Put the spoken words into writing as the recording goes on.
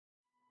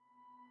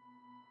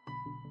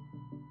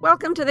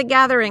Welcome to the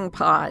Gathering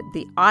Pod,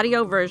 the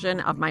audio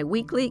version of my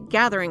weekly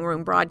Gathering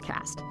Room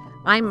broadcast.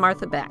 I'm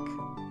Martha Beck.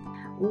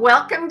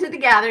 Welcome to the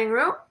Gathering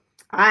Room.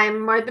 I'm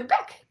Martha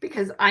Beck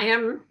because I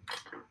am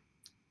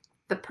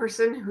the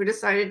person who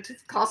decided to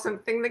call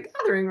something the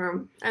Gathering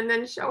Room and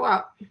then show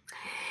up.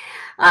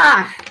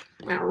 I'm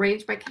going to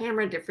arrange my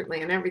camera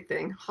differently and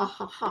everything. Ha,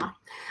 ha, ha.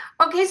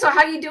 Okay, so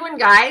how you doing,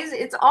 guys?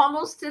 It's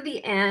almost to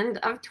the end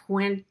of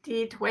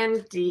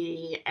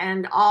 2020,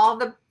 and all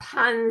the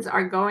puns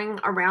are going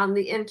around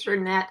the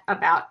internet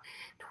about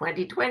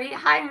 2020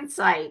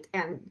 hindsight.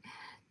 And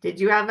did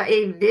you have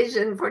a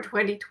vision for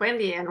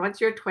 2020? And what's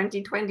your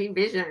 2020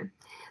 vision?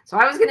 So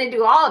I was going to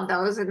do all of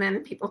those, and then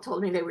people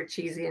told me they were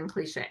cheesy and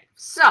cliche.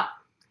 So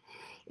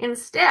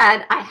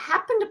instead, I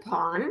happened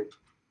upon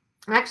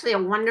actually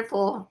a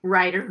wonderful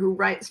writer who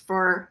writes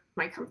for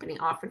my company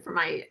often for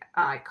my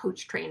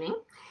coach training.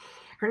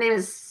 Her name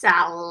is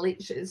Sally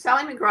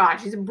McGraw.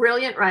 She's a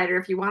brilliant writer.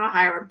 If you want to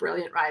hire a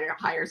brilliant writer,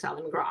 hire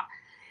Sally McGraw.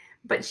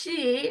 But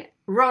she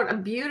wrote a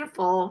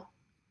beautiful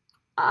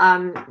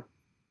thing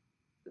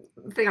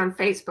on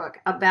Facebook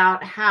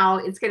about how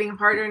it's getting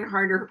harder and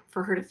harder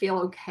for her to feel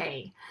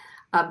okay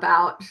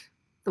about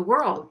the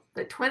world.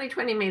 That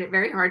 2020 made it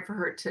very hard for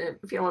her to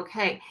feel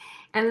okay.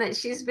 And that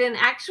she's been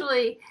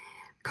actually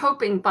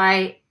coping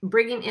by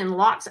bringing in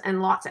lots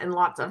and lots and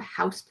lots of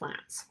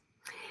houseplants.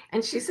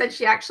 And she said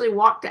she actually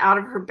walked out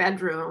of her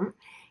bedroom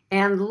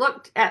and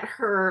looked at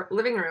her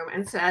living room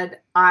and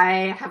said,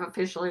 I have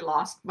officially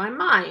lost my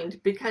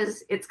mind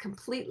because it's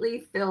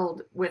completely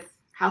filled with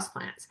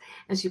houseplants.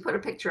 And she put a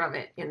picture of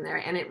it in there.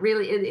 And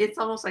it's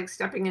almost like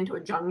stepping into a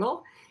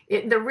jungle.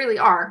 There really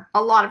are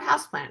a lot of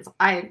houseplants.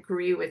 I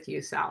agree with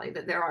you, Sally,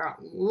 that there are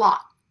a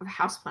lot of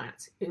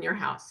houseplants in your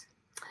house.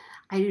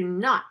 I do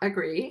not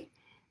agree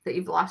that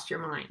you've lost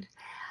your mind.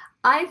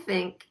 I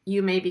think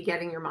you may be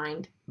getting your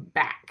mind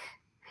back.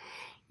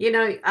 You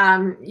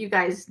know, you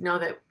guys know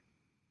that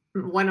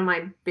one of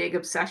my big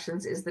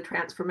obsessions is the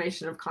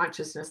transformation of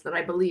consciousness that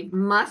I believe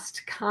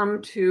must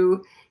come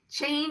to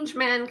change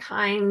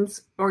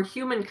mankind's or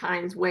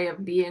humankind's way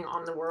of being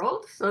on the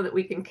world so that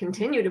we can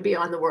continue to be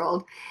on the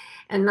world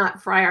and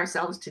not fry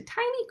ourselves to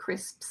tiny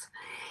crisps.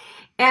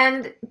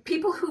 And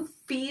people who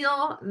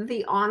feel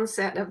the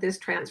onset of this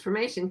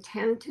transformation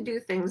tend to do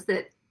things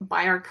that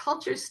by our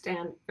culture's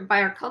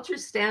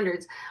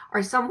standards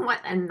are somewhat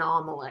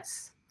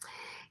anomalous.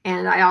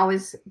 And I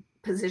always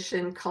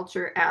position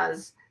culture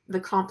as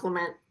the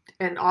complement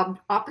and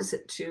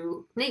opposite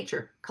to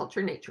nature.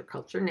 Culture, nature,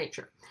 culture,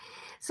 nature.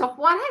 So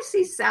what I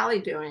see Sally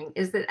doing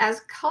is that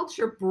as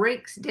culture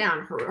breaks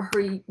down, her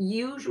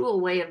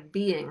usual way of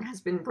being has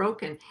been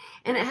broken.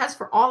 And it has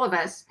for all of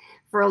us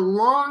for a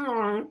long,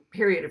 long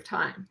period of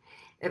time.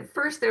 At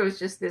first, there was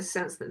just this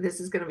sense that this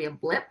is going to be a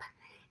blip.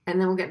 And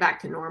then we'll get back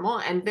to normal.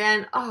 And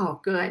then, oh,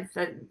 good,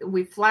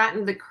 we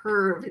flattened the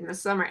curve in the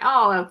summer.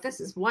 Oh, this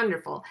is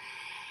wonderful.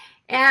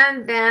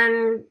 And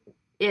then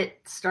it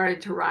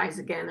started to rise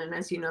again. And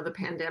as you know, the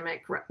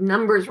pandemic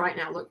numbers right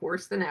now look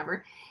worse than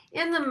ever,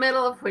 in the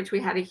middle of which we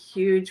had a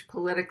huge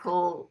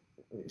political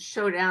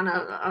showdown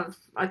of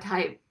a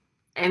type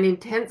and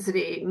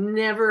intensity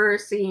never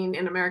seen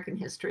in American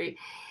history.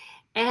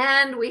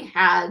 And we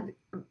had,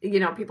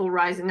 people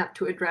rising up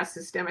to address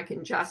systemic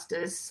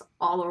injustice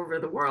all over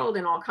the world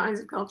in all kinds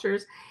of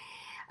cultures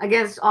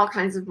against all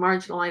kinds of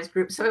marginalized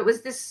groups. So it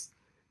was this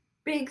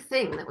big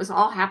thing that was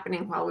all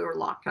happening while we were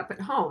locked up at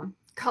home.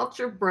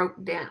 Culture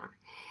broke down.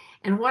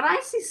 And what I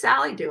see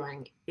Sally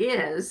doing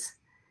is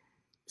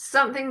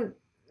something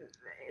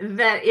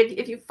that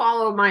if you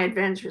follow my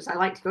adventures, I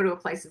like to go to a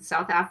place in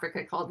South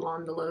Africa called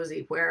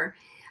Londolozi, where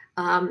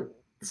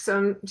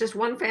just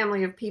one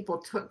family of people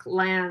took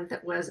land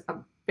that was a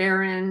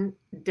barren,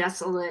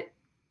 desolate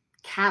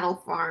cattle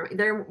farm.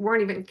 There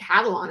weren't even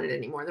cattle on it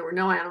anymore. There were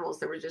no animals.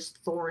 There were just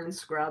thorn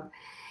scrub.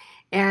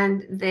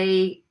 And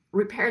they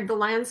repaired the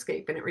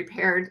landscape, and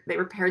they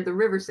repaired the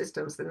river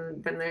systems.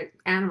 And then the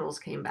animals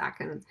came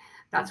back. And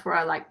that's where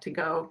I like to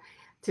go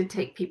to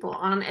take people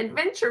on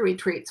adventure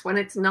retreats when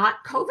it's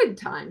not COVID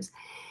times.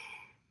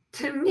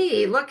 To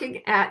me,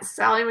 looking at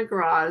Sally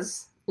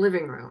McGraw's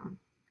living room,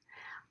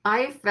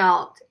 I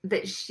felt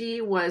that she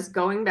was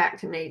going back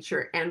to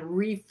nature and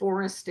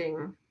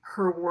reforesting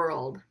her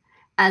world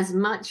as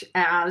much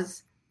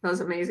as those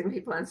amazing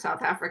people in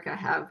South Africa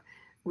have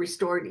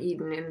restored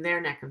Eden in their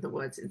neck of the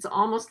woods. It's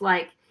almost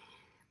like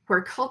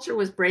where culture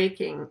was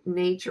breaking,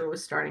 nature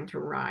was starting to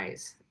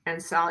rise.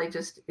 And Sally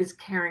just is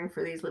caring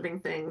for these living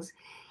things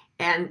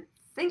and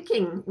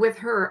thinking with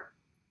her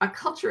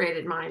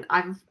acculturated mind,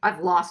 I've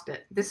lost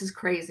it. This is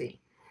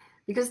crazy.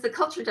 Because the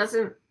culture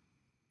doesn't,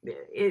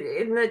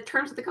 in the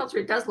terms of the culture,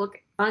 it does look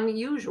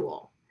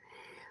unusual.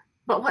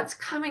 But what's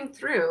coming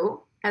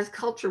through as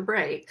culture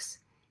breaks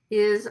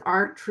is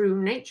our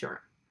true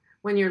nature.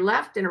 When you're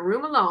left in a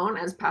room alone,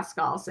 as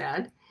Pascal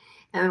said,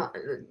 and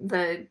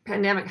the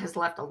pandemic has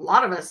left a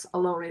lot of us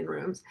alone in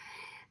rooms,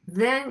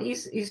 then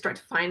you start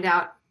to find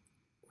out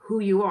who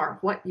you are,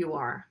 what you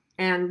are.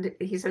 And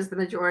he says the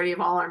majority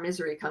of all our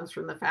misery comes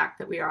from the fact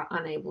that we are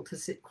unable to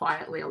sit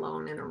quietly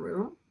alone in a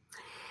room.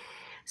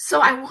 So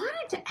I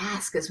wanted to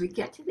ask, as we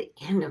get to the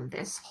end of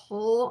this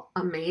whole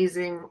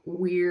amazing,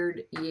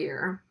 weird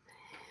year,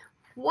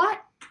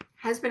 what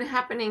has been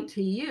happening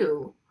to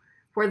you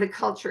where the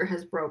culture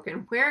has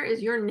broken? Where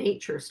is your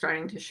nature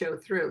starting to show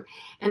through?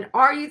 And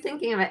are you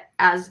thinking of it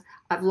as,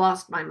 I've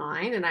lost my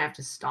mind and I have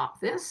to stop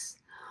this?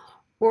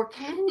 Or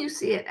can you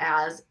see it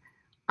as,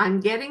 I'm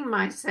getting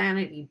my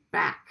sanity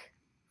back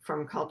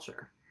from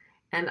culture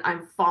and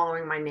I'm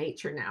following my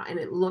nature now? And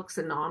it looks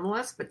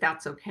anomalous, but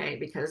that's okay,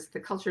 because the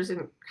culture's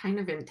kind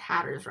of in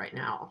tatters right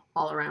now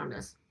all around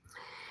us.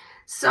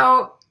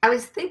 So I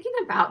was thinking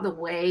about the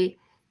way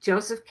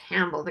Joseph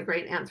Campbell, the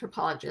great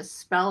anthropologist,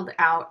 spelled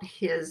out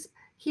his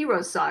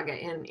hero saga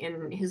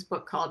in his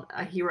book called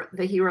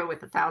The Hero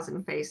with a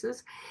Thousand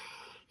Faces.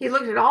 He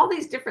looked at all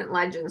these different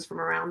legends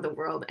from around the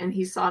world, and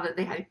he saw that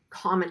they had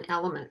common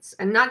elements,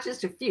 and not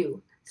just a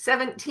few,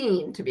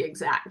 17 to be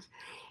exact.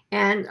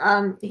 And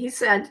he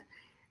said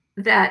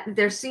that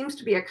there seems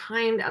to be a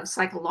kind of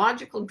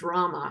psychological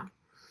drama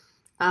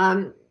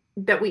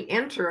that we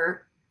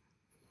enter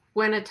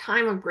when a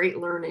time of great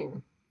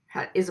learning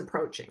is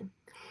approaching.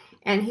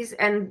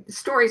 And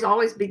stories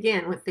always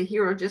begin with the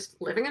hero just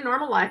living a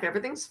normal life,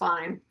 everything's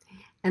fine,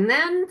 and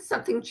then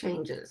something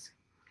changes.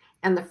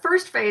 And the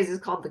first phase is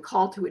called the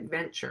call to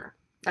adventure.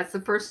 That's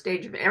the first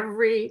stage of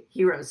every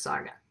hero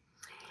saga.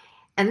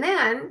 And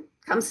then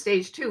comes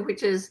stage 2,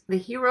 which is the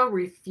hero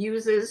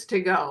refuses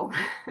to go.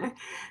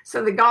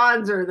 So the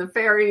gods or the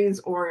fairies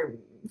or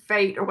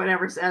fate or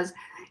whatever says,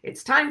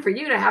 it's time for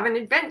you to have an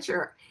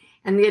adventure.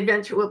 And the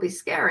adventure will be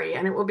scary,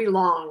 and it will be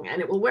long, and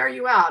it will wear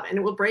you out, and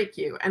it will break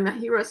you. And the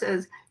hero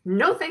says,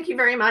 no, thank you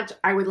very much.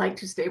 I would like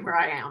to stay where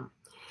I am.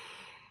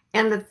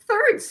 And the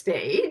third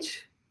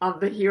stage of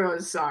the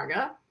hero's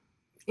saga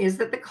is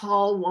that the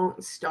call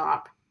won't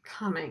stop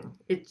coming.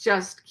 It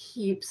just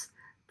keeps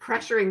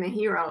pressuring the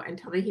hero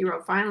until the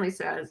hero finally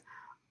says,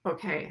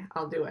 okay,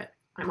 I'll do it.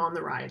 I'm on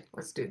the ride.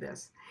 Let's do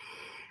this.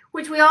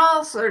 Which we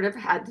all sort of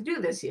had to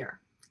do this year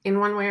in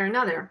one way or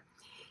another.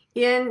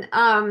 In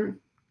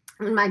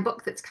my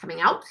book that's coming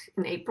out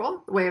in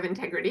April, The Way of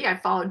Integrity, I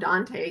follow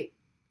Dante,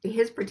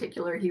 his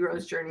particular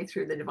hero's journey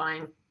through the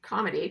Divine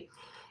Comedy.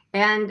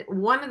 And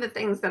one of the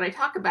things that I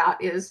talk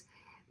about is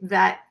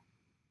that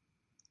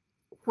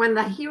when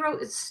the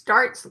hero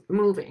starts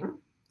moving,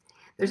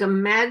 there's a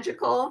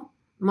magical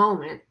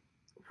moment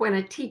when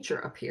a teacher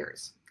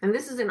appears. And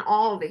this is in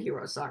all the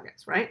hero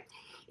sagas, right?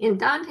 In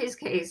Dante's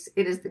case,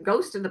 it is the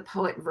ghost of the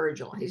poet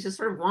Virgil. He's just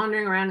sort of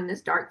wandering around in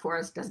this dark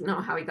forest, doesn't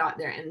know how he got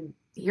there. And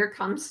here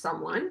comes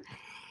someone,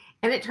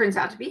 and it turns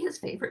out to be his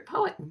favorite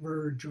poet,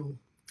 Virgil.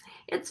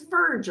 It's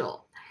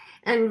Virgil.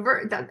 And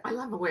I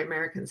love the way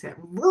Americans say it,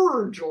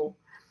 Virgil.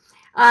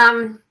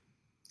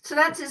 So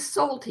that's his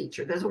soul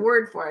teacher. There's a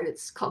word for it.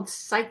 It's called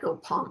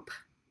psychopomp.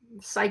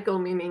 Psycho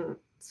meaning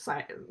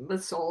the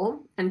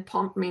soul, and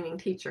pomp meaning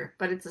teacher.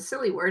 But it's a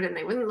silly word, and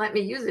they wouldn't let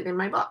me use it in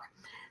my book.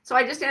 So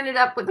I just ended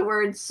up with the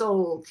word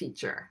soul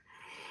teacher.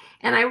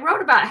 And I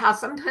wrote about how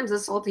sometimes a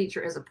soul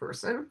teacher is a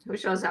person who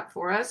shows up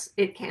for us.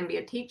 It can be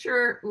a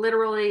teacher,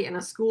 literally in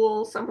a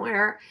school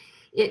somewhere.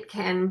 It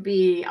can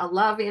be a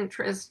love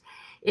interest.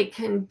 It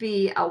can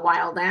be a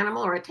wild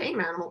animal or a tame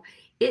animal.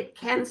 It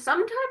can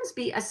sometimes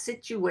be a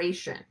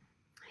situation.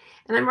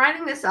 And I'm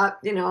writing this up,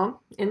 in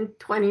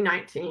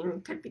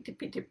 2019,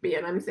 tippy,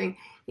 and I'm saying,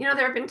 there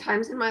have been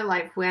times in my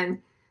life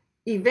when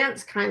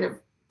events kind of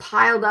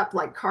piled up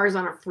like cars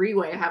on a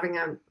freeway having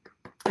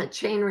a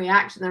chain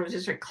reaction. There was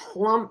just a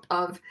clump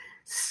of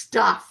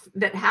stuff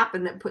that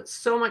happened that put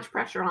so much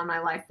pressure on my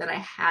life that I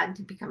had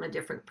to become a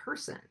different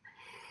person.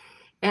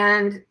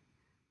 And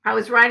I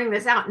was writing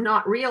this out,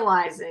 not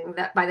realizing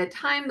that by the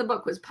time the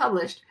book was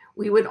published,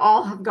 we would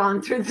all have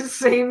gone through the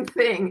same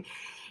thing.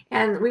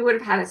 And we would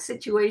have had a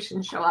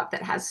situation show up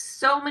that has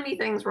so many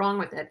things wrong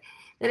with it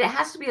that it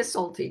has to be a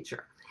soul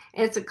teacher.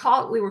 And it's a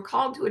call. We were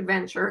called to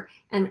adventure,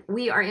 and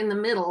we are in the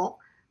middle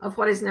of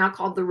what is now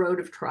called the road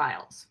of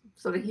trials.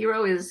 So the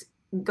hero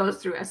goes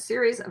through a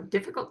series of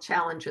difficult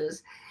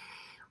challenges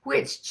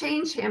which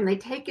change him. They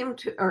take him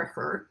to, or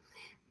her,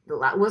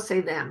 we'll say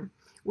them.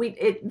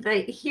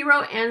 The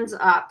hero ends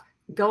up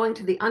going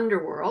to the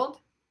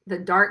underworld, the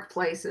dark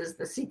places,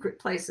 the secret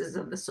places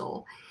of the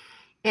soul.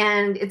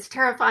 And it's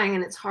terrifying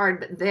and it's hard,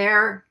 but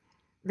there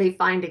they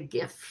find a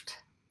gift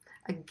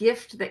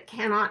that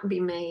cannot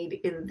be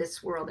made in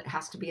this world. It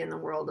has to be in the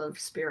world of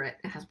spirit.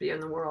 It has to be in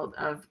the world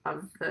of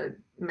the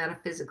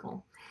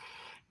metaphysical.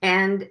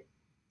 And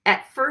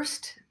at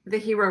first, the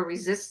hero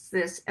resists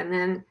this and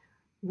then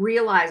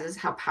realizes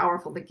how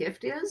powerful the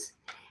gift is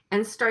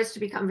and starts to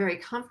become very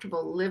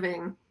comfortable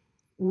living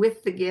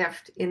with the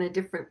gift in a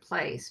different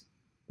place.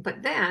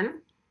 But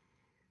then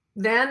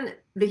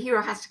the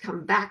hero has to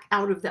come back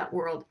out of that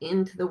world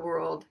into the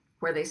world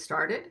where they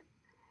started.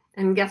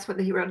 And guess what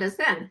the hero does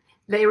then?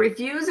 They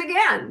refuse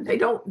again. They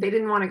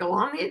didn't want to go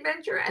on the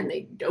adventure, and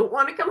they don't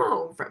want to come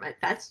home from it.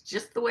 That's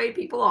just the way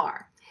people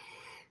are.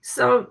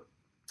 So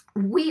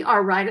we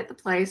are right at the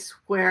place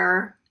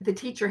where the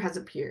teacher has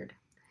appeared.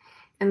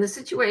 And the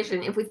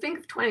situation, if we think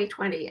of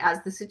 2020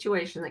 as the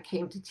situation that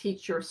came to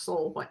teach your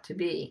soul what to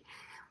be,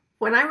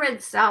 when I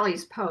read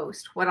Sally's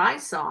post, what I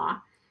saw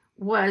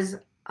was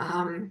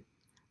a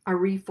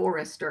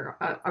reforester,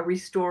 a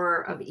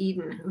restorer of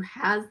Eden who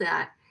has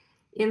that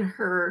in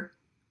her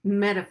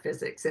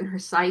metaphysics, in her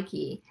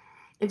psyche.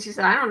 And she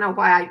said, I don't know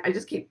why I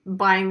just keep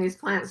buying these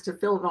plants to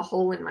fill the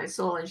hole in my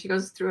soul. And she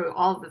goes through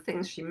all of the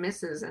things she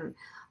misses and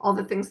all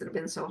the things that have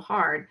been so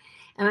hard.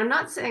 And I'm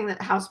not saying that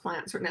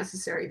houseplants are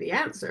necessarily the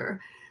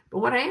answer, but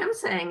what I am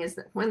saying is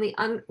that when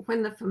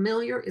the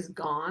familiar is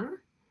gone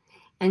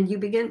and you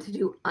begin to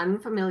do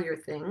unfamiliar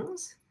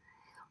things,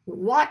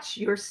 watch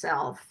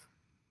yourself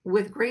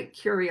with great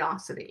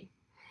curiosity.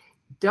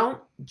 Don't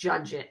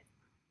judge it.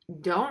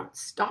 Don't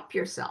stop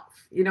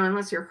yourself,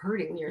 unless you're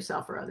hurting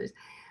yourself or others.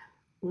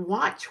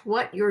 Watch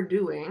what you're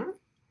doing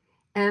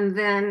and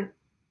then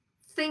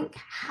think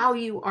how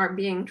you are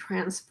being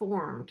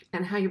transformed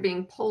and how you're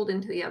being pulled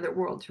into the other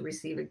world to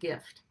receive a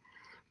gift.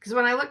 Because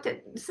when I looked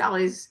at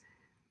Sally's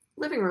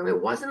living room,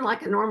 it wasn't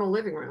like a normal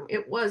living room.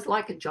 It was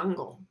like a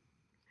jungle.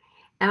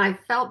 And I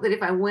felt that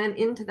if I went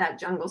into that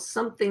jungle,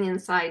 something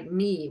inside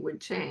me would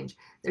change.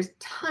 There's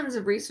tons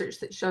of research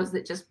that shows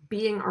that just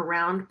being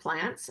around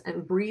plants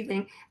and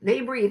breathing, they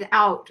breathe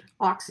out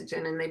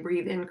oxygen and they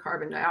breathe in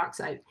carbon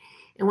dioxide.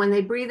 And when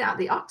they breathe out,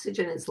 the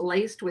oxygen is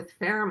laced with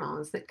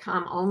pheromones that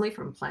come only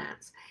from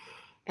plants.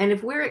 And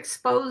if we're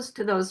exposed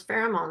to those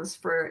pheromones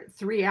for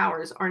 3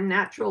 hours, our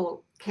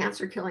natural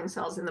cancer killing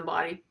cells in the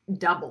body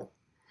double.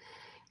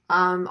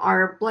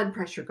 Our blood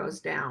pressure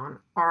goes down.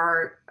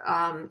 All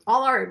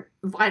our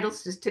vital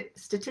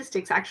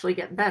statistics actually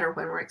get better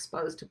when we're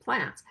exposed to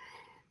plants.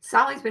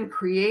 Sally's been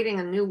creating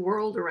a new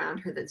world around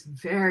her that's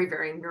very,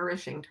 very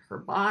nourishing to her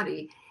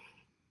body.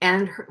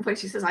 And when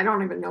she says, I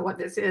don't even know what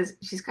this is,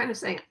 she's kind of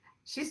saying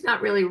she's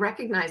not really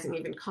recognizing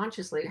even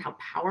consciously how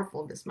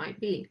powerful this might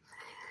be.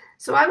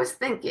 So I was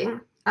thinking,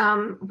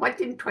 what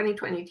did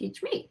 2020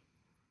 teach me?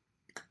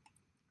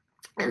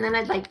 And then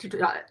I'd like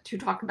to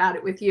talk about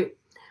it with you.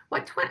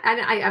 I've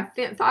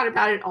thought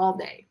about it all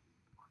day.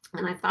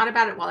 And I thought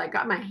about it while I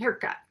got my hair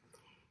cut.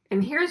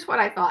 And here's what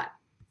I thought.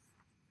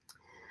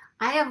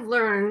 I have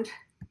learned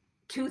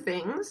 2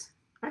 things.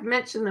 I've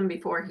mentioned them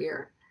before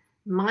here.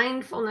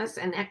 Mindfulness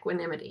and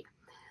equanimity.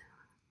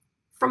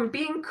 From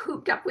being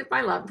cooped up with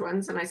my loved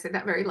ones, and I say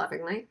that very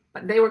lovingly,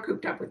 but they were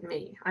cooped up with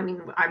me. I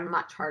mean, I'm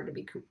much hard to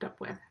be cooped up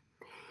with.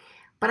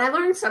 But I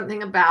learned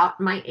something about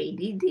my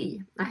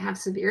ADD. I have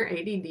severe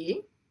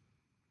ADD.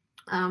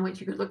 Which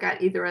you could look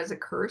at either as a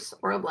curse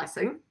or a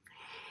blessing.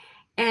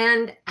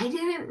 And I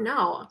didn't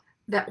know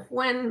that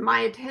when my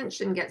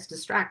attention gets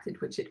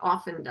distracted, which it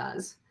often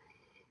does,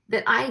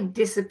 that I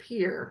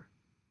disappear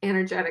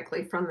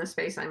energetically from the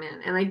space I'm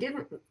in.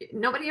 And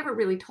nobody ever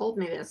really told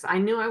me this. I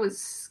knew I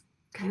was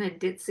kind of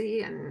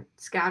ditzy and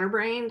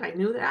scatterbrained. I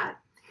knew that.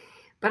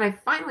 But I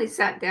finally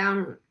sat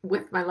down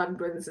with my loved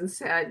ones and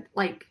said,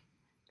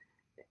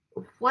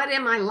 what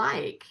am I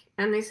like?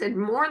 And they said,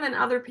 more than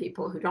other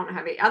people who don't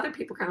have it. Other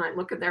people kind of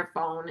look at their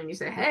phone and you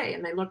say, hey,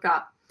 and they look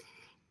up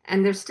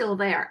and they're still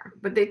there.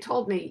 But they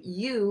told me,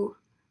 you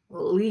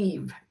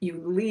leave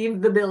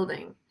the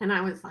building. And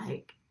I was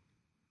like,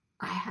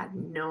 I had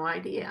no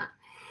idea.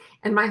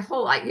 And my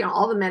whole,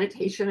 all the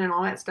meditation and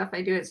all that stuff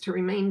I do is to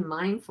remain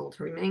mindful,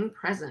 to remain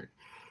present.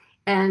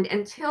 And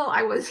until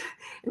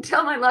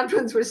my loved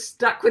ones were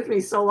stuck with me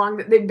so long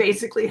that they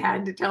basically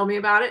had to tell me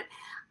about it,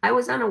 I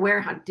was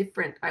unaware how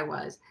different I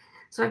was.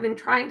 So I've been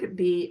trying to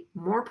be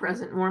more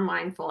present, more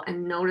mindful,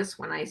 and notice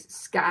when I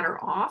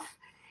scatter off.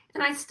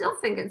 And I still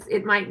think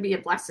it might be a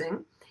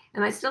blessing.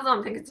 And I still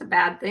don't think it's a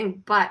bad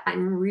thing, but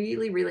I'm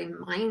really, really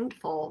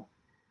mindful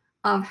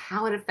of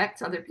how it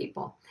affects other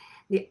people.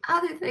 The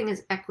other thing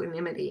is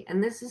equanimity.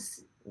 And this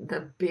is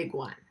the big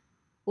one.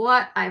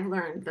 What I've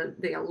learned,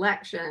 the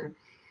election,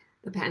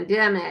 the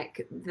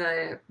pandemic,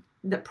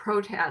 the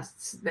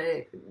protests,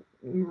 the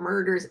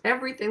murders,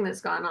 everything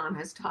that's gone on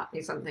has taught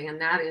me something.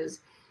 And that is,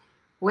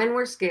 when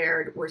we're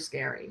scared, we're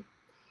scary.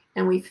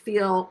 And we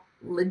feel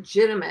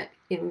legitimate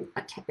in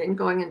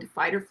going into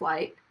fight or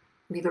flight,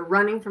 either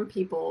running from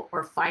people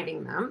or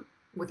fighting them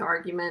with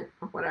argument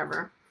or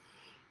whatever.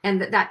 And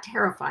that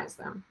terrifies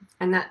them.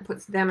 And that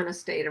puts them in a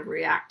state of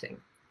reacting.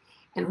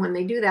 And when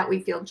they do that, we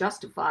feel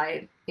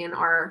justified in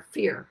our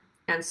fear.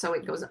 And so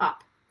it goes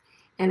up.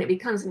 And it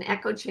becomes an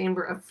echo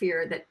chamber of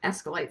fear that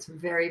escalates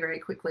very, very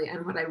quickly.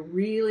 And what I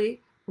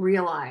really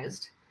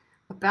realized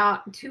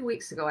about 2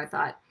 weeks ago, I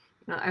thought,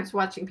 I was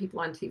watching people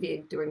on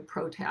TV doing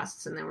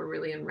protests and they were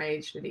really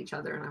enraged at each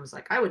other. And I was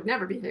like, I would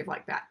never behave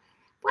like that.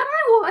 But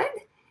I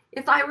would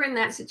if I were in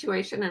that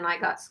situation and I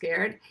got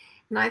scared.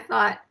 And I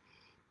thought,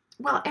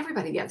 well,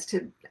 everybody gets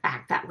to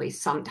act that way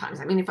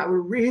sometimes. I mean, if I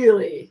were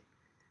really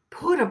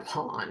put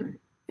upon,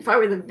 if I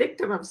were the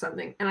victim of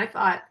something. And I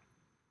thought,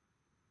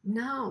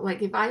 no,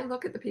 if I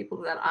look at the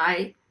people that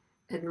I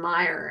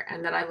admire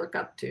and that I look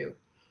up to,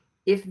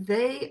 if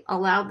they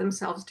allowed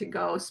themselves to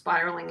go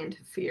spiraling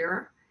into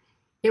fear,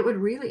 it would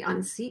really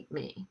unseat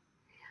me.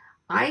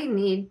 I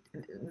need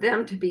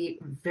them to be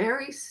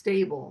very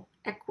stable,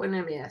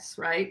 equanimous,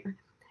 right?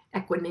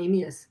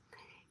 Equanimous.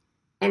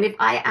 And if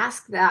I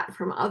ask that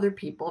from other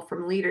people,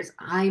 from leaders,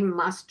 I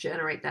must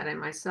generate that in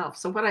myself.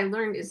 So what I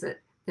learned is that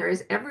there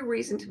is every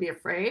reason to be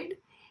afraid,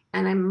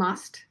 and I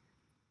must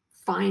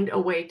find a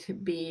way to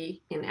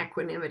be in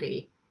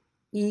equanimity,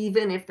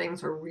 even if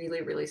things are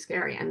really, really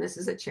scary. And this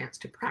is a chance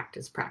to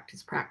practice,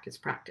 practice, practice,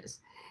 practice.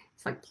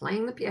 It's like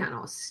playing the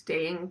piano,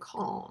 staying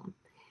calm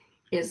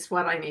is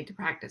what I need to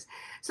practice.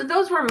 So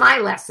those were my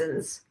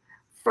lessons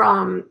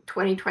from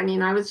 2020.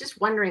 And I was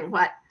just wondering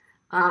what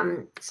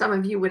some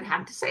of you would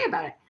have to say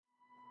about it.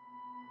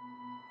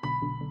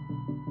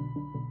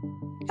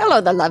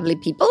 Hello, the lovely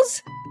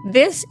peoples.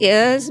 This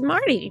is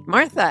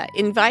Martha,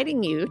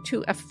 inviting you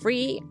to a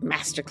free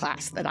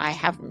masterclass that I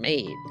have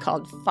made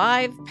called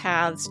 5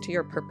 Paths to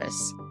Your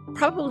Purpose.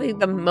 Probably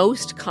the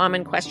most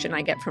common question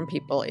I get from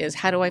people is,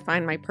 how do I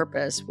find my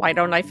purpose? Why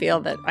don't I feel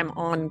that I'm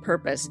on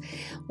purpose?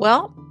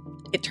 Well,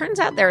 it turns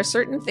out there are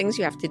certain things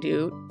you have to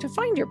do to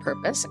find your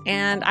purpose,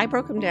 and I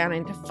broke them down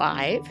into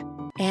 5,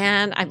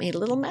 and I made a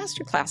little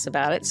masterclass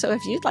about it. So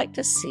if you'd like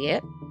to see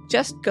it,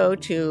 just go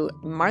to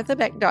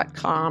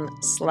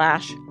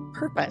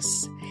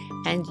marthabeck.com/purpose,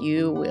 and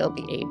you will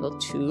be able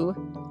to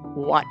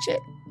watch it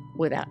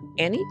without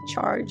any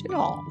charge at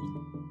all.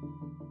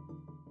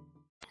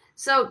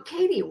 So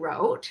Katie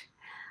wrote,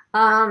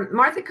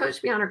 Martha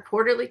coached me on her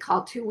quarterly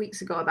call 2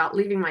 weeks ago about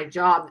leaving my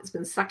job that's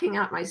been sucking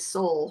out my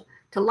soul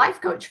to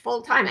life coach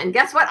full time. And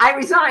guess what? I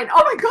resigned.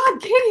 Oh my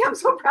God, Katie, I'm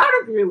so proud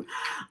of you.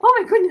 Oh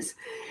my goodness.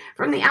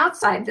 From the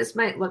outside, this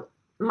might look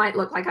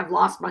like I've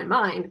lost my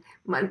mind,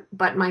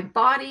 but my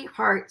body,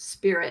 heart,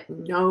 spirit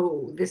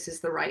know this is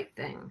the right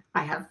thing.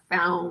 I have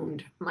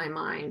found my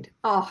mind.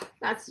 Oh,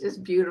 that's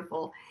just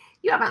beautiful.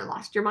 You haven't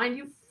lost your mind.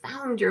 You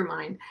found your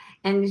mind.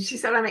 And she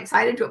said, I'm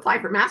excited to apply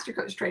for Master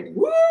Coach training.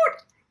 Woo!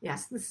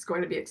 Yes, this is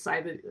going to be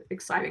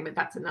exciting, but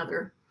that's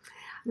another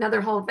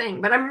whole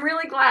thing. But I'm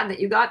really glad that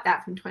you got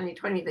that from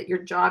 2020, that your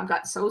job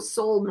got so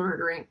soul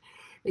murdering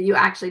that you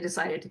actually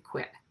decided to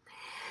quit.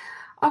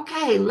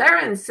 Okay,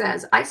 Laren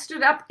says, I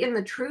stood up in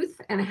the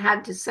truth and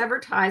had to sever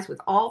ties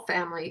with all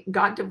family,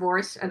 got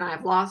divorced, and I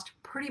have lost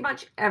pretty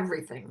much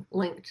everything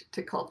linked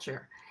to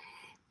culture.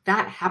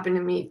 That happened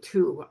to me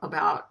too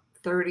about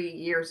 30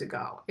 years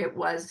ago. It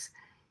was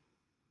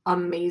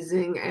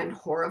amazing and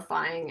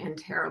horrifying and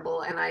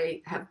terrible, and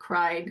I have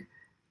cried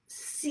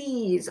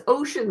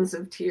oceans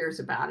of tears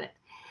about it.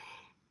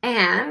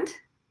 And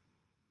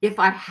if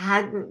I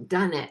hadn't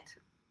done it,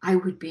 I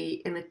would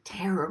be in a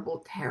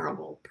terrible,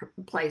 terrible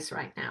place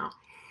right now.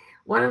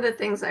 One of the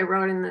things I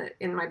wrote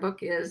in my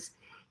book is,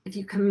 if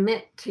you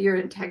commit to your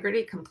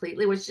integrity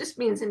completely, which just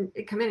means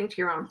committing to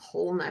your own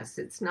wholeness.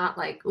 It's not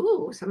like,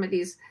 ooh,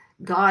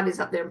 God is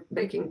up there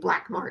making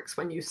black marks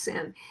when you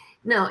sin.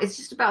 No, it's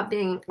just about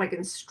being like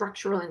in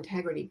structural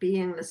integrity,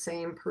 being the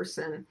same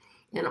person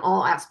in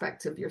all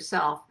aspects of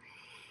yourself.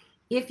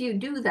 If you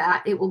do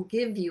that, it will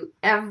give you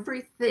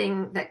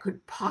everything that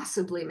could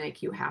possibly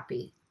make you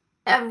happy.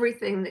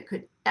 Everything you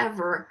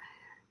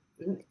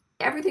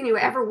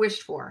ever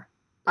wished for,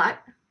 but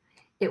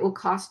it will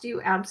cost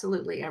you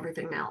absolutely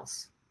everything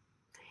else.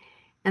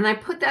 And I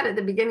put that at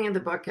the beginning of the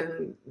book,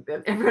 and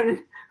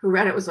everyone who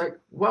read it was like,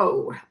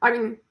 whoa. I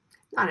mean,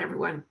 not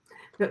everyone,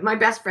 but my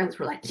best friends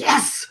were like,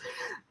 yes.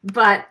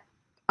 But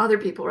other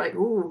people were like,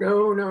 ooh,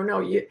 no.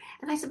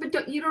 And I said,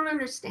 but you don't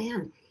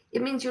understand.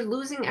 It means you're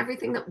losing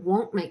everything that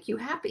won't make you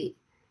happy.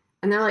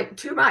 And they're like,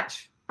 too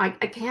much. I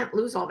can't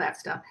lose all that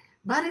stuff.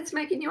 But it's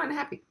making you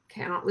unhappy.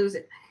 Cannot lose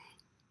it.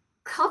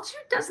 Culture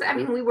does that. I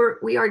mean,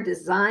 we are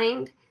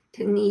designed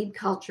to need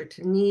culture,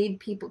 to need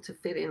people to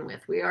fit in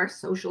with. We are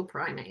social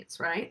primates,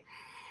 right?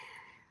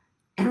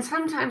 And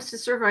sometimes to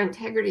serve our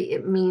integrity,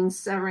 it means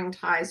severing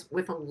ties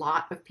with a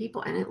lot of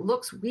people. And it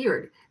looks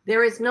weird.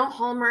 There is no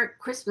Hallmark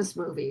Christmas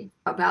movie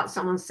about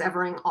someone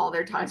severing all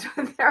their ties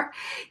with their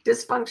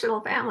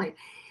dysfunctional family.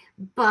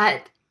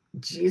 But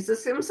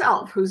Jesus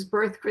himself, whose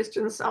birth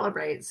Christians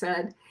celebrate,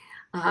 said,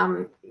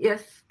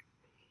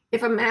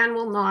 if a man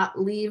will not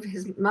leave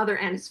his mother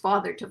and his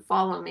father to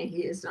follow me,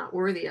 he is not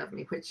worthy of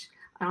me, which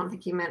I don't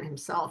think he meant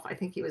himself. I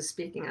think he was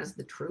speaking as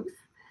the truth.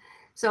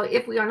 So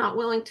if we are not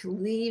willing to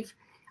leave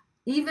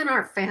even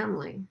our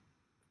family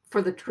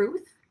for the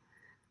truth,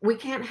 we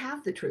can't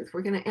have the truth.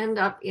 We're going to end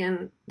up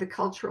in the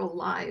cultural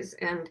lies.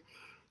 And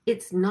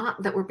it's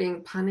not that we're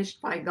being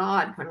punished by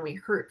God when we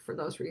hurt for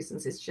those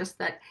reasons. It's just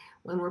that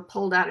when we're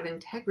pulled out of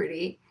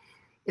integrity,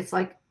 it's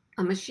like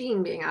a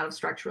machine being out of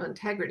structural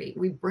integrity.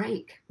 We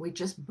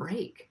just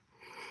break.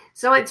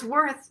 So it's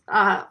worth,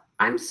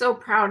 I'm so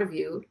proud of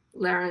you,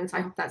 Larence,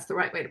 I hope that's the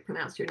right way to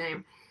pronounce your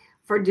name,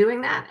 for doing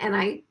that. And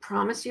I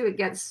promise you it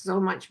gets so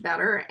much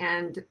better,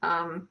 and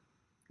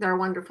there are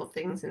wonderful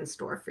things in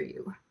store for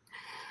you.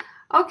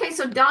 Okay,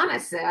 so Donna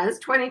says,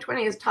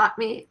 2020 has taught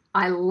me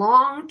I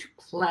long to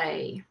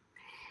play.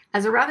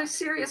 As a rather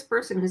serious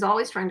person who's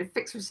always trying to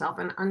fix herself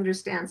and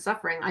understand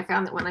suffering, I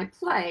found that when I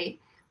play,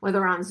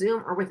 whether on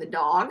Zoom or with a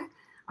dog,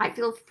 I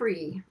feel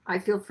free. I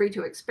feel free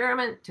to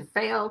experiment, to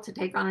fail, to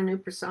take on a new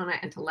persona,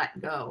 and to let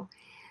go.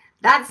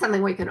 That's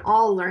something we can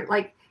all learn.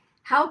 Like,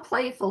 how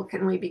playful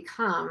can we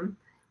become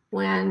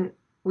when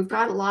We've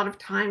got a lot of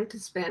time to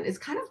spend. It's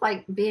kind of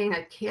like being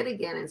a kid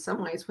again in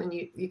some ways when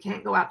you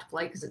can't go out to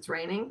play because it's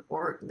raining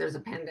or there's a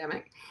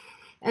pandemic,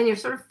 and you're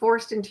sort of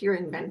forced into your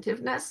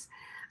inventiveness.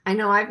 I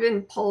know I've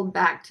been pulled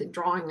back to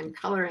drawing and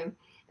coloring,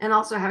 and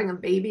also having a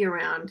baby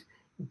around,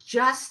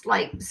 just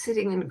like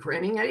sitting and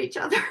grinning at each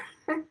other.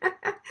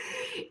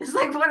 It's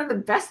like one of the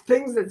best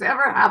things that's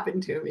ever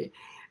happened to me.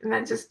 And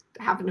that just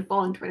happened to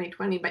fall in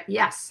 2020. But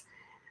yes,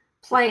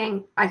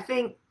 playing, I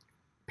think,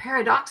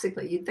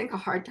 paradoxically, you'd think a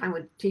hard time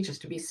would teach us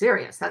to be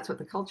serious. That's what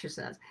the culture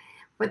says.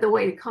 But the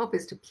way to cope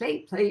is to play,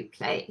 play,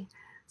 play.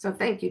 So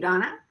thank you,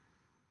 Donna.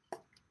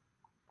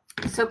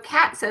 So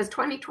Kat says,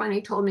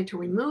 2020 told me to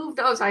remove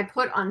those I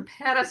put on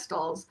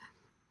pedestals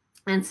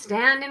and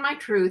stand in my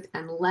truth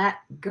and let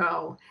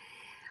go.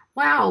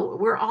 Wow,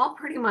 we're all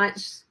pretty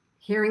much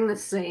hearing the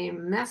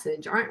same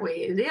message, aren't we?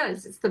 It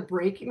is. It's the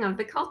breaking of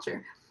the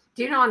culture.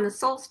 Do you know, on the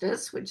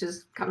solstice, which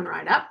is coming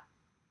right up,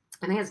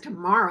 I think it's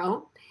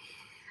tomorrow,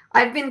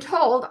 I've been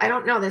told, I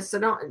don't know this, so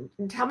don't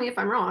tell me if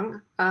I'm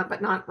wrong,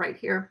 but not right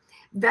here,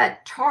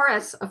 that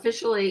Taurus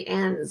officially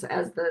ends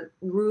as the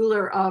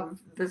ruler of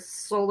the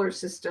solar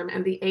system,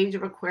 and the age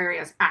of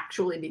Aquarius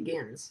actually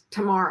begins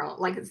tomorrow.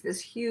 Like, it's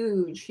this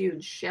huge,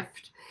 huge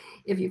shift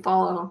if you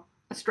follow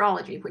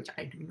astrology, which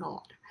I do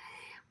not.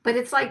 But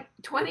it's like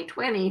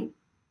 2020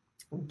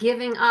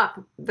 giving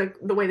up the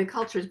way the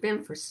culture's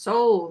been for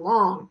so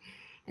long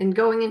and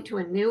going into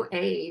a new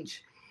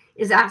age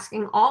is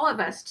asking all of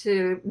us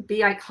to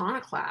be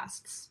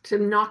iconoclasts, to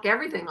knock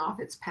everything off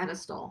its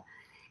pedestal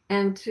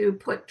and to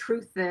put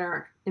truth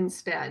there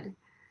instead.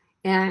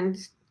 And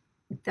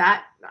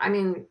that, I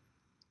mean,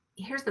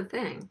 here's the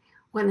thing.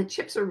 When the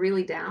chips are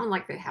really down,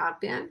 like they have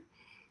been,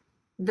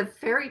 the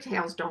fairy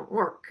tales don't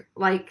work.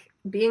 Like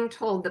being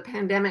told the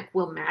pandemic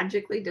will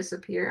magically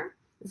disappear.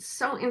 It's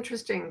so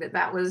interesting that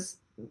that was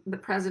the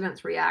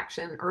president's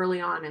reaction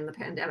early on in the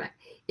pandemic.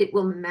 It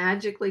will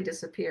magically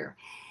disappear.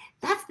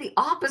 That's the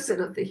opposite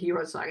of the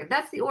hero saga.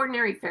 That's the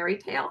ordinary fairy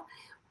tale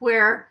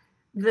where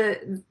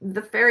the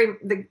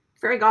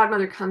fairy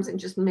godmother comes and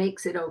just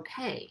makes it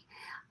okay.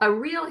 A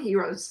real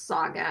hero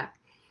saga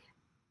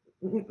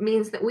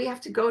means that we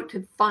have to go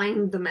to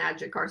find the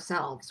magic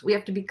ourselves. We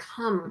have to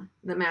become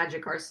the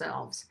magic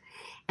ourselves.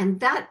 And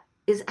that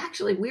is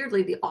actually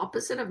weirdly the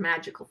opposite of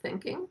magical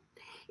thinking.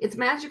 It's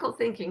magical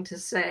thinking to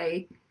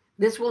say,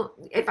 this will,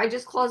 if I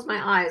just close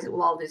my eyes, it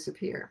will all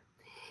disappear.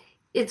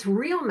 It's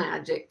real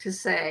magic to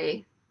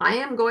say, I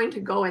am going to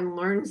go and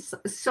learn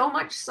so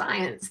much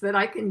science that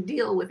I can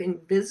deal with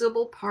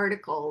invisible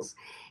particles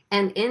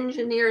and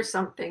engineer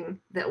something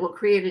that will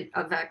create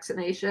a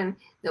vaccination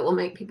that will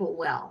make people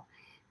well.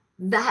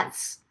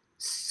 That's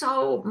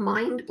so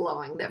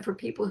mind-blowing that for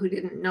people who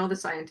didn't know the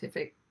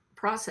scientific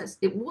process,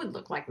 it would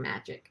look like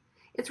magic.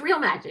 It's real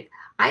magic.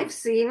 I've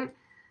seen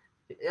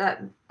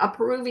a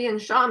Peruvian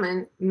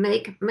shaman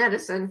make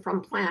medicine from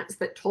plants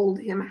that told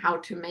him how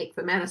to make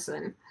the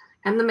medicine,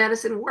 and the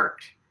medicine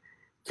worked.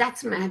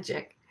 That's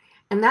magic.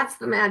 And that's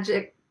the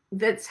magic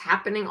that's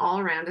happening all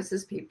around us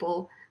as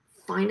people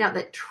find out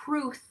that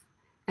truth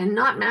and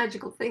not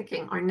magical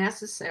thinking are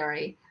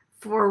necessary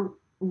for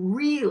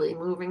really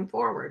moving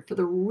forward, for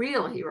the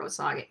real hero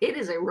saga. It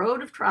is a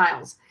road of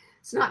trials.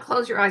 It's not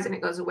close your eyes and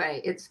it goes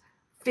away. It's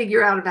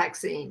figure out a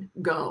vaccine,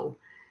 go.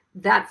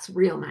 That's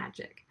real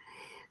magic.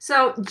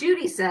 So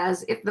Judy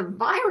says, if the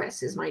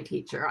virus is my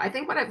teacher, I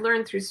think what I've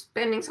learned through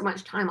spending so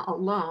much time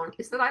alone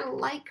is that I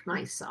like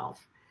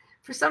myself.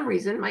 For some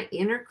reason, my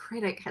inner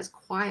critic has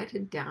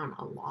quieted down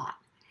a lot.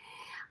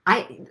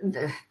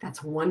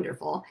 That's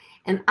wonderful.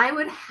 And I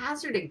would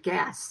hazard a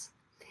guess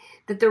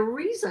that the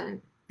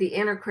reason the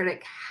inner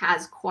critic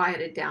has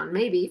quieted down,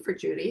 maybe for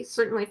Judy,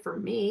 certainly for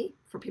me,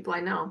 for people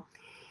I know,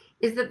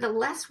 is that the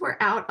less we're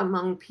out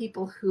among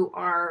people who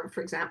are,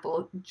 for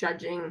example,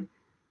 judging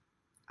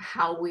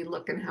how we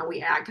look and how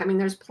we act. I mean,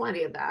 there's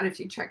plenty of that. If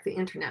you check the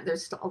internet,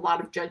 there's a lot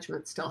of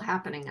judgment still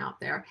happening out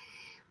there.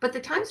 But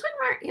the times when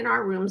we're in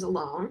our rooms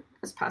alone,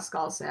 as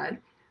Pascal said,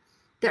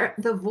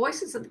 the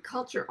voices of the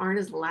culture aren't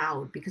as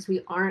loud because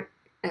we aren't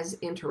as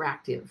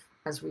interactive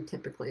as we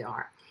typically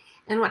are.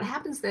 And what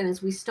happens then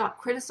is we stop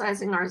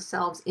criticizing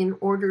ourselves in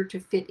order to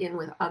fit in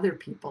with other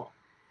people.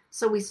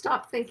 So we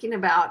stop thinking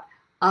about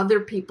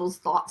other people's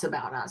thoughts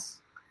about us.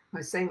 I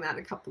was saying that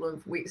a couple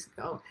of weeks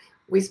ago.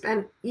 We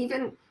spend,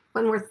 even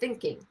when we're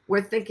thinking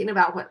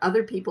about what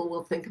other people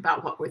will think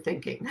about what we're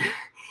thinking.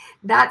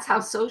 That's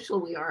how social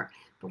we are.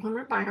 But when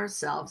we're by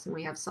ourselves and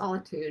we have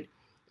solitude,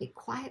 it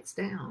quiets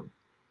down.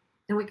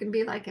 And we can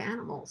be like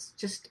animals,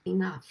 just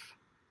enough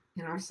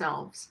in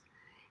ourselves.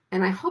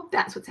 And I hope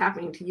that's what's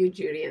happening to you,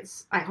 Judy.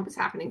 I hope it's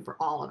happening for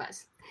all of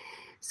us.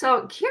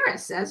 So Kira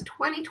says,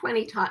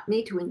 2020 taught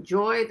me to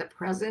enjoy the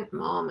present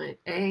moment.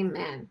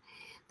 Amen.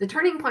 The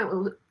turning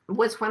point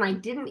was when I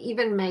didn't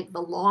even make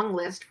the long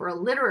list for a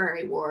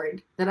literary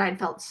award that I'd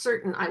felt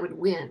certain I would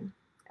win.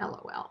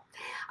 LOL.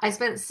 I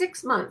spent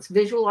 6 months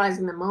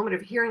visualizing the moment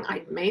of hearing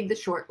I'd made the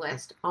short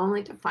list,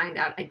 only to find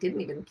out I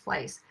didn't even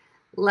place.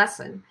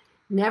 Lesson: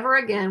 never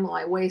again will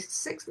I waste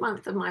 6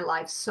 months of my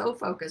life so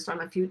focused on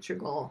a future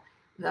goal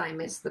that I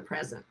miss the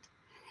present.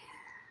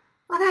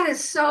 Well,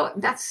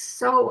 that's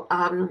so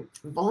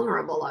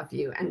vulnerable of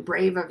you and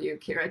brave of you,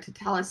 Kira, to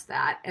tell us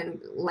that.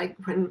 And like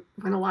when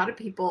a lot of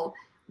people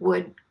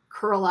would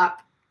curl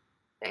up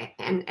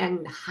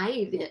and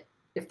hide it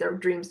if their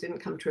dreams didn't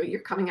come true,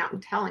 you're coming out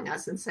and telling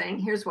us and saying,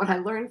 here's what I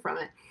learned from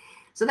it.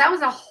 So that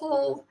was a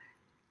whole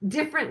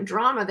different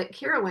drama that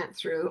Kira went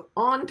through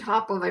on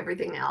top of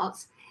everything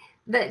else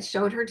that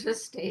showed her to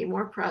stay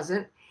more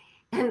present.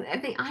 And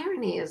the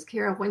irony is,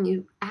 Kira, when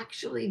you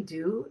actually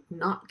do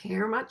not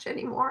care much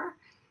anymore,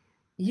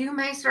 you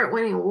may start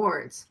winning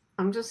awards.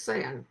 I'm just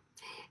saying,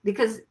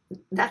 because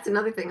that's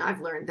another thing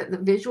I've learned, that the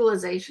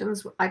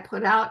visualizations I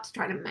put out to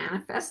try to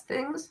manifest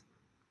things,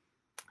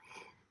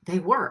 they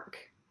work,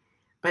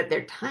 but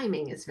their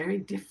timing is very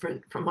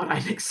different from what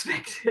I'd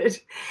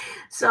expected.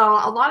 So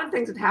a lot of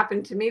things have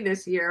happened to me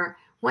this year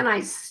when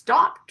I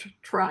stopped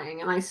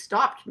trying and I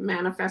stopped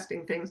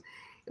manifesting things.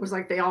 It was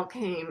like they all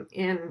came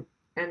in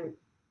and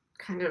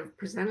kind of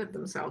presented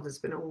themselves. It's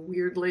been a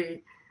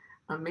weirdly,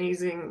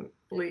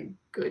 amazingly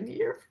good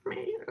year for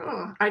me.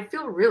 Oh, I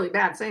feel really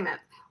bad saying that.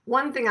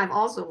 One thing I've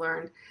also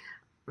learned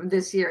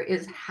this year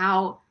is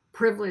how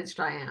privileged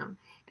I am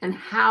and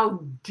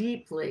how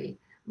deeply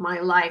my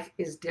life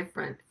is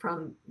different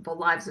from the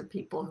lives of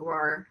people who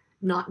are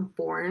not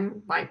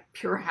born by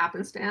pure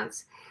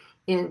happenstance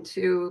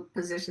into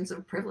positions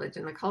of privilege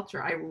in the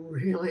culture. I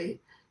really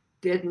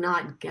did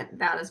not get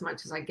that as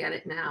much as I get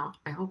it now.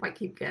 I hope I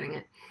keep getting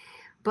it.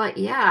 But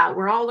yeah,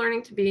 we're all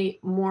learning to be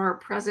more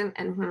present.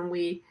 And when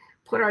we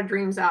put our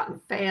dreams out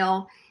and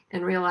fail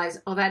and realize,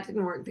 oh, that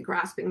didn't work, the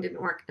grasping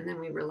didn't work, and then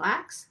we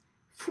relax,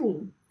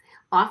 boom,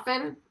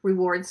 often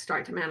rewards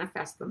start to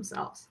manifest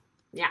themselves.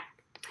 Yeah.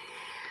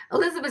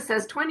 Elizabeth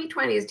says,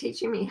 2020 is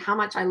teaching me how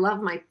much I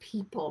love my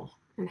people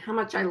and how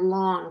much I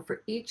long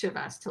for each of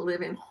us to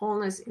live in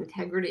wholeness,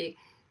 integrity,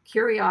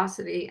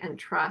 curiosity, and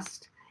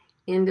trust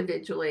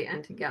individually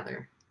and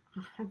together.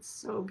 Oh, that's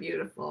so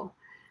beautiful,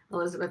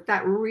 Elizabeth.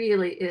 That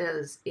really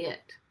is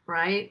it,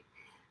 right?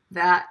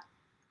 That,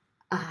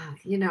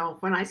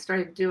 when I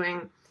started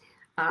doing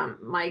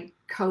my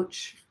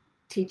coach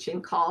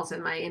teaching calls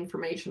and my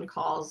information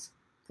calls,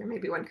 there may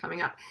be one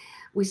coming up,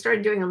 we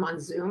started doing them on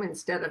Zoom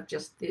instead of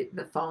just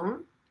the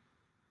phone.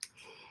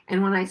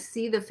 And when I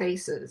see the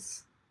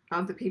faces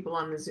of the people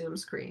on the Zoom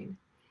screen,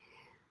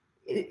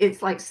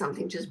 it's like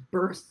something just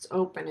bursts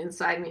open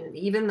inside me. And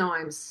even though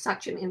I'm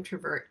such an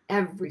introvert,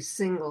 every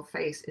single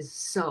face is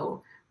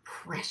so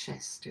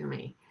precious to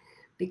me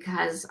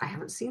because I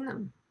haven't seen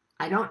them.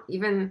 I don't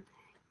even,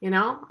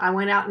 I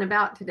went out and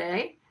about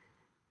today,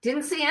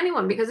 didn't see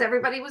anyone because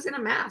everybody was in a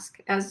mask,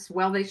 as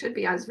well they should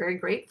be. I was very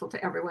grateful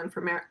to everyone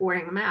for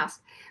wearing a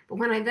mask. But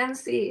when I then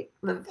see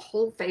the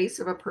whole face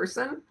of a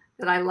person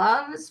that I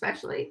love,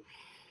 especially,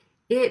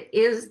 it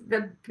is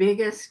the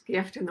biggest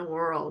gift in the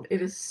world.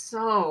 It is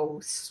so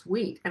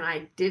sweet, and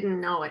I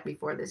didn't know it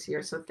before this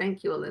year. So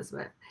thank you,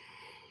 Elizabeth.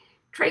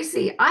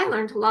 Tracy, I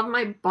learned to love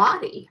my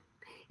body.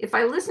 If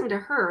I listen to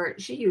her,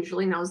 she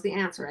usually knows the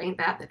answer. Ain't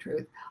that the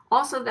truth?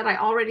 Also, that I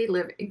already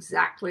live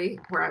exactly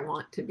where I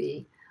want to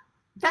be.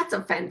 That's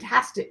a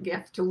fantastic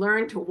gift, to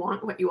learn to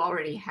want what you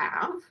already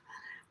have,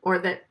 or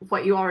that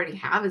what you already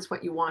have is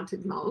what you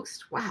wanted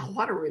most. Wow,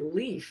 what a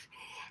relief.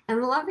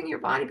 And loving your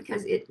body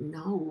because it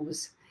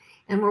knows.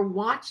 And we're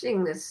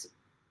watching this,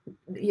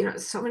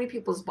 so many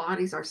people's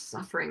bodies are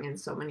suffering in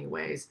so many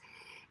ways.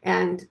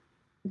 And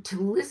to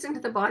listen to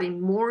the body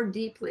more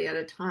deeply at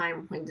a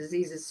time when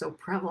disease is so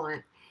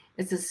prevalent,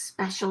 it's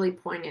especially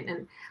poignant.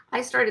 And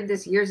I started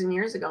this years and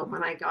years ago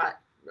when I got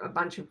a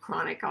bunch of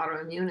chronic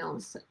autoimmune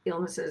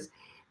illnesses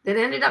that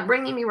ended up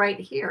bringing me right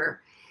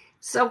here.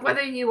 So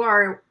whether you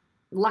are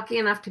lucky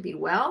enough to be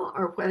well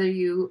or whether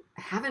you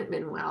haven't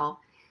been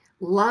well,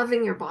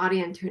 loving your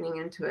body and tuning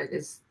into it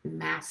is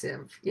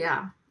massive.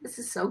 Yeah, this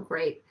is so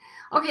great.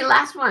 Okay,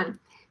 last one.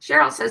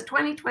 Cheryl says,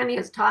 2020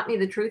 has taught me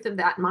the truth of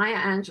that Maya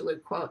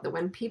Angelou quote, that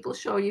when people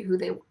show you who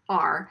they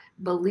are,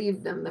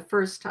 believe them the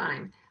first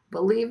time.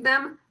 Believe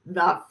them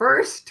the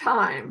first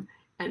time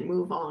and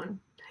move on.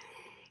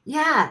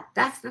 Yeah,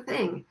 that's the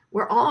thing.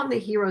 We're all on the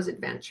hero's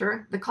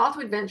adventure. The call to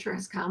adventure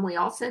has come. We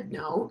all said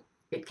no.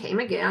 It came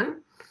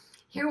again.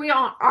 Here we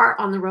all are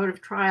on the road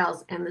of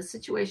trials, and the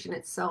situation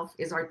itself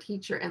is our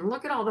teacher. And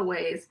look at all the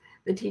ways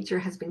the teacher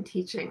has been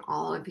teaching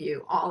all of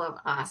you, all of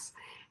us.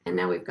 And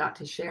now we've got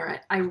to share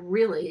it. I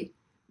really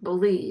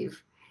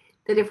believe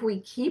that if we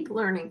keep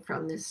learning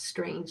from this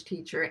strange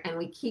teacher and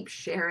we keep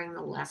sharing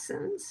the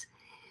lessons,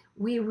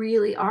 we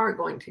really are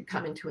going to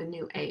come into a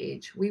new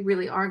age. We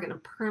really are going to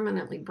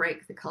permanently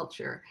break the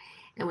culture,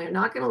 and we're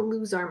not going to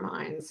lose our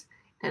minds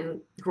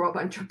and grow a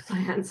bunch of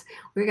plants.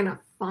 We're going to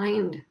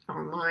find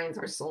our minds,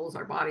 our souls,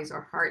 our bodies,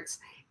 our hearts,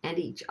 and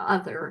each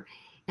other,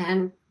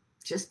 and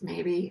just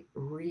maybe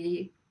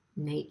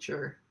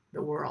re-nature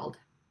the world.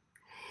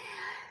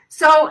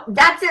 So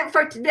that's it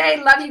for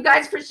today. Love you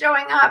guys for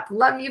showing up.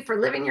 Love you for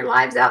living your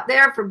lives out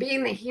there, for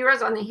being the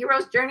heroes on the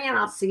hero's journey, and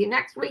I'll see you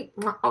next week.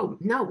 Oh,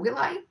 no, will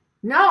I?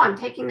 No, I'm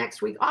taking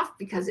next week off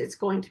because it's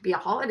going to be a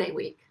holiday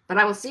week. But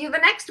I will see you the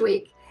next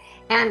week.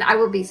 And I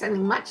will be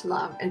sending much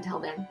love until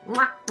then.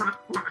 Mwah, mwah,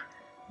 mwah.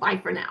 Bye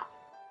for now.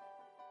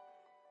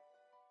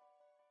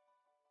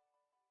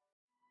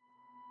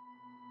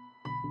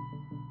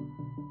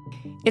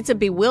 It's a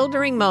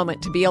bewildering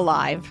moment to be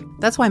alive.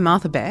 That's why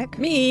Martha Beck,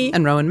 Me.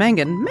 and Rowan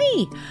Mangan,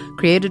 me,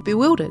 created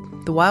Bewildered,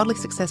 the wildly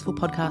successful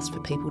podcast for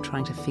people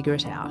trying to figure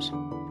it out.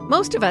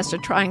 Most of us are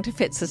trying to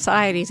fit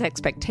society's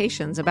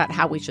expectations about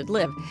how we should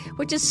live,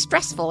 which is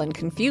stressful and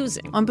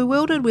confusing. On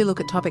Bewildered, we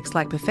look at topics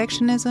like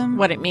perfectionism,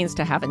 What it means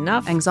to have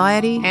enough,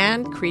 anxiety,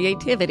 and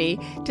creativity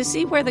to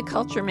see where the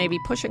culture may be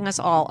pushing us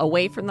all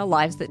away from the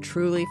lives that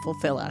truly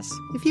fulfill us.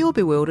 If you're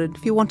bewildered,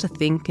 if you want to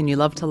think and you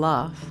love to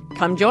laugh.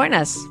 Come join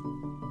us.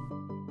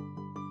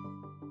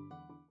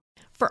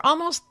 For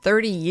almost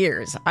 30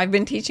 years, I've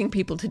been teaching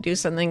people to do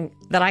something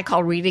that I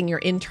call reading your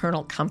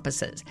internal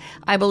compasses.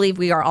 I believe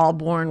we are all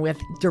born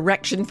with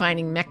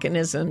direction-finding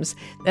mechanisms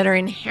that are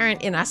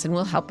inherent in us and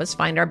will help us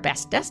find our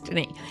best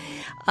destiny.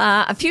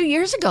 A few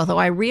years ago, though,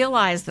 I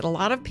realized that a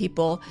lot of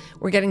people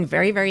were getting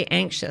very, very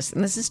anxious.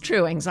 And this is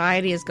true.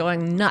 Anxiety is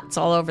going nuts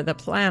all over the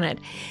planet.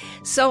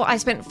 So I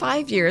spent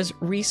 5 years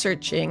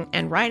researching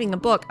and writing a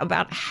book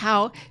about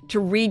how to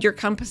read your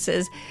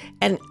compasses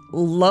and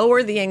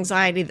lower the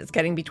anxiety that's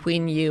getting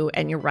between you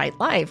and your right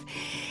life.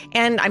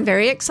 And I'm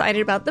very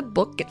excited about the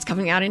book. It's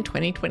coming out in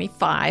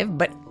 2025,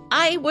 but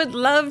I would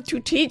love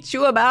to teach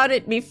you about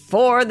it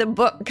before the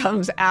book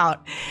comes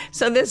out.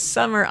 So this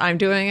summer, I'm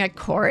doing a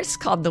course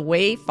called The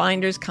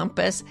Wayfinder's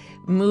Compass,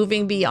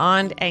 Moving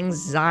Beyond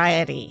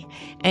Anxiety.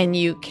 And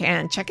you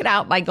can check it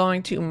out by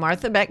going to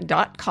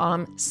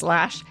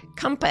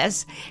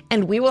marthabeck.com/compass,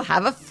 and we will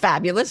have a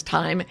fabulous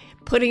time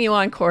putting you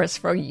on course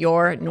for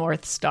your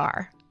North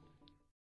Star.